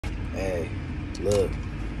Hey, look.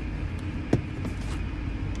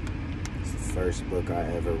 It's the first book I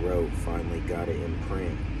ever wrote. Finally got it in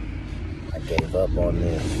print. I gave up on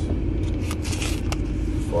this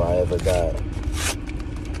before I ever got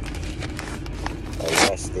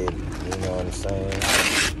arrested, you know what I'm saying?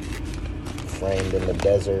 Framed in the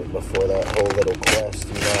desert before that whole little quest.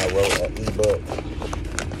 You know, I wrote an ebook.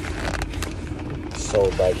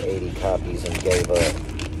 Sold like 80 copies and gave up.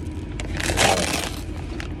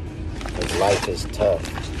 Because life is tough.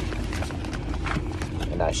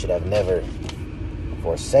 And I should have never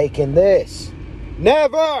forsaken this.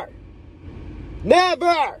 Never!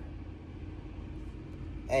 Never!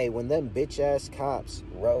 Hey, when them bitch-ass cops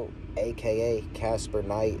wrote AKA Casper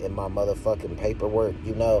Knight in my motherfucking paperwork,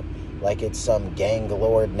 you know, like it's some gang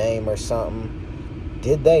lord name or something,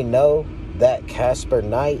 did they know that Casper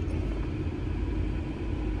Knight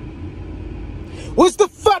was the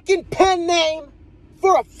fucking pen name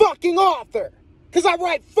for a fucking author? Because I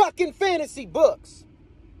write fucking fantasy books.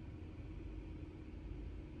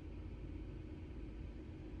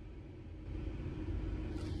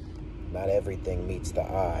 Not everything meets the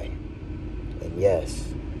eye. And yes,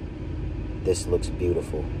 this looks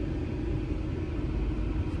beautiful.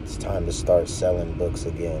 It's time to start selling books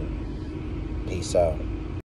again. Peace out.